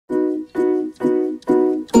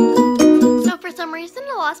for some reason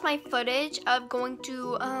I lost my footage of going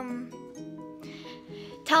to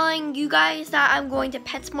telling you guys that I'm going to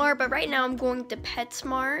PetSmart, but right now I'm going to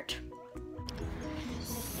PetSmart.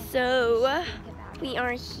 So we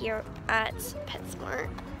are here at PetSmart.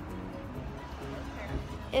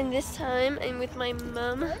 And this time I'm with my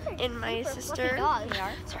mom and my sister.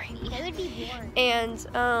 Sorry. And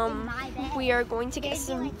we are going to get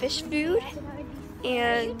some fish food.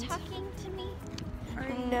 And are you talking to me?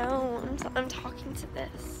 No, I'm talking to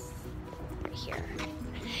this right here.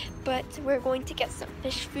 But we're going to get some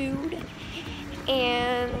fish food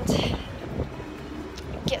and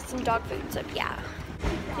get some dog food. So yeah.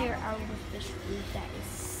 They're out of fish food. That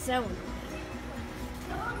is so annoying.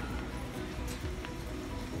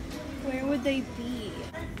 Where would they be?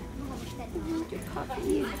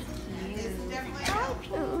 Puppy.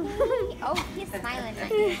 Oh, he's smiling right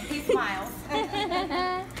now. He smiles.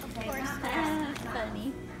 Of course, that's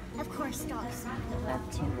funny. Of course, dogs smile.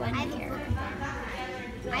 Up to 1 year.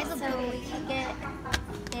 I have a book. We can get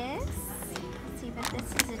this. Let's see, but this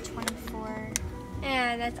is a 24.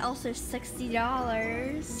 And that's also $60.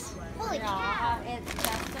 Holy cow! It's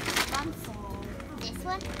just expensive. This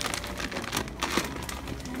one?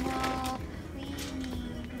 No, we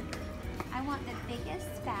need. I want the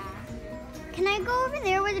biggest bag. Can I go over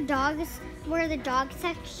there where the dog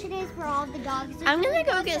section is, where all the dogs are? I'm gonna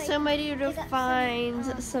go get somebody to find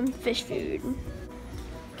some fish food.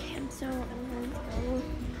 Okay, I'm going to go.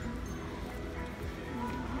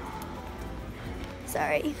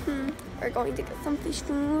 Sorry. We're going to get some fish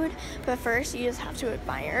food, but first you just have to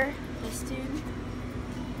admire this dude.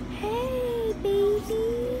 Hey,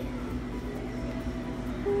 baby.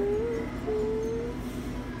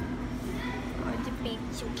 Oh, the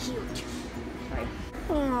baby's so cute. Sorry.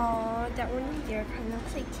 Aww, that one there kind of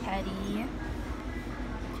looks like Teddy.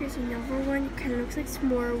 There's another one that kind of looks like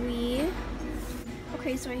Smorwee.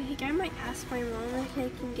 Okay, so I think I might ask my mom if I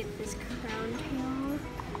can get this crown tail.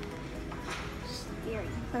 She's very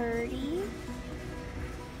pretty.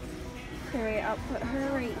 Alright, I'll put her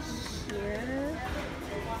right here.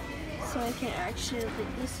 So I can actually,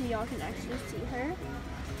 so y'all can actually see her.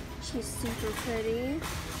 She's super pretty.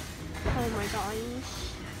 Oh my gosh.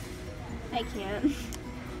 I can't.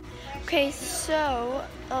 Okay, so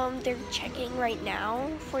they're checking right now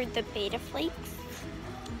for the beta flakes.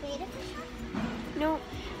 Beta? No,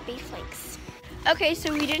 beta flakes. Okay,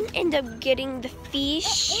 so we didn't end up getting the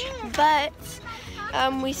fish, but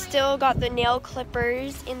we still got the nail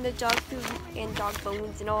clippers and the dog food and dog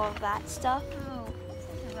bones and all of that stuff. Oh,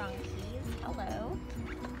 the wrong keys. Hello.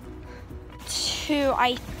 To,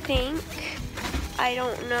 I think, I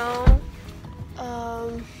don't know.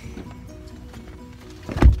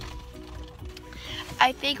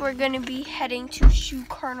 I think we're gonna be heading to Shoe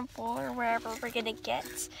Carnival or wherever we're gonna get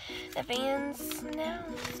the Vans now.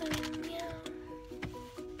 So yeah.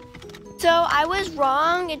 So I was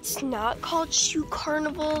wrong. It's not called Shoe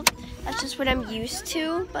Carnival. That's just what I'm used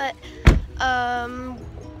to. But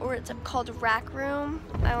or it's called Rack Room.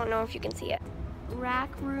 I don't know if you can see it. Rack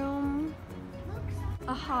Room.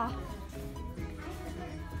 Aha.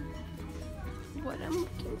 What I'm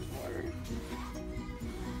looking for.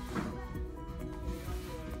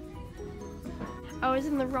 I was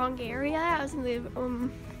in the wrong area. I was in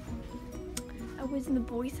the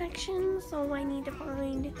boy section, so I need to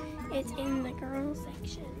find it in the girl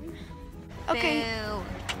section. Okay. Boo.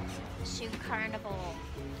 Shoe Carnival.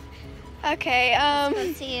 Okay.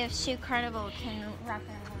 Let's see if Shoe Carnival can rock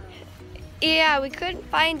our world. Yeah, we couldn't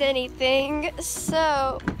find anything.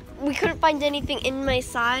 So we couldn't find anything in my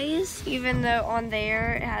size, even though on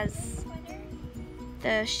there it has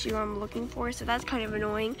the shoe I'm looking for, so that's kind of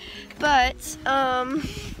annoying. But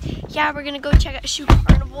yeah, we're gonna go check out Shoe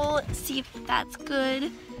Carnival and see if that's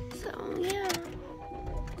good. So yeah.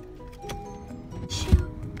 Shoe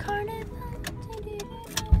Carnival.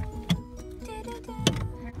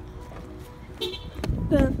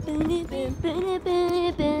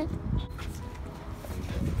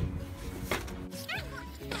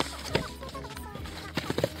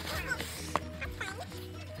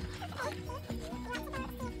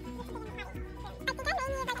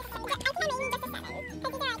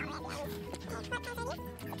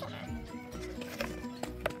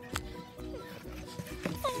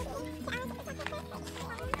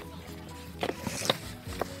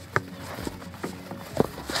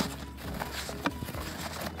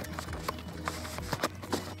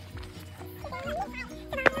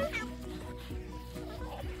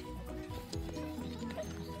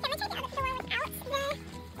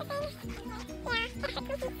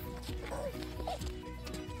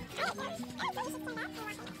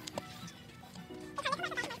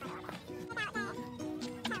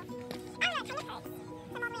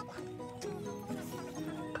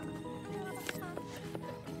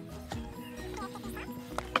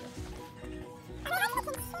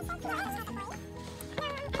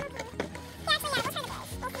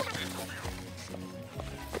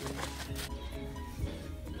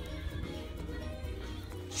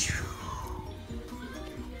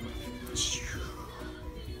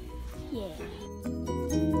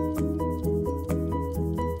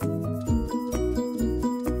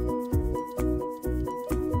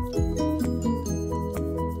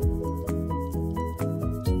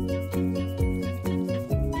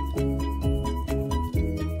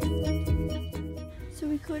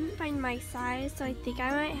 couldn't find my size, so I think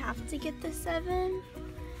I might have to get the 7.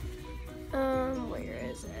 Where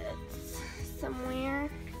is it? Somewhere.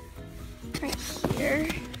 Right here.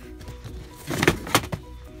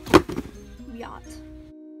 Yacht.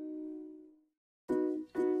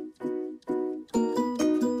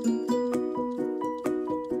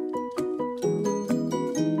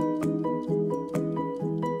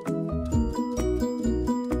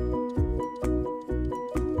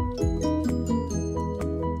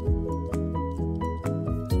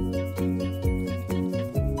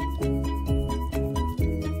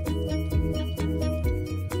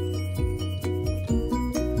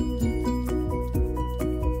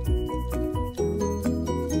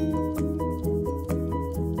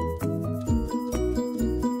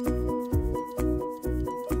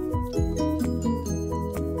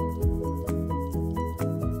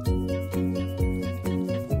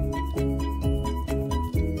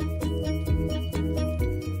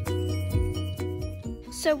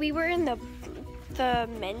 So we were in the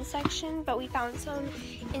men's section, but we found some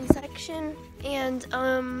in section, and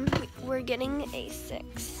we're getting a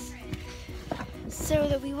 6 so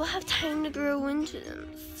that we will have time to grow into them.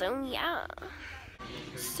 So yeah.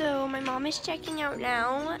 So my mom is checking out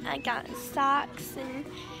now. I got socks and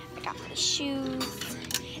I got the shoes.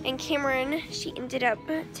 And Cameron, she ended up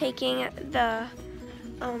taking the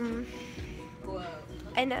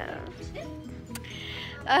I know.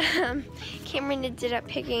 Cameron ended up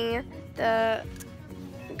picking the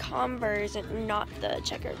Converse and not the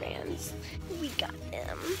Checkered Vans. We got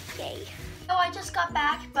them. Yay. So I just got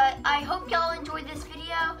back, but I hope y'all enjoyed this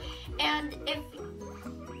video. And if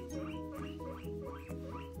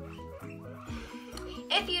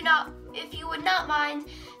you would not mind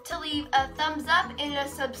to leave a thumbs up and a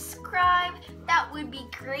subscribe, that would be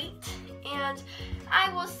great. And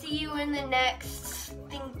I will see you in the next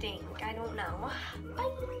thing. I don't know.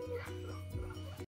 Bye.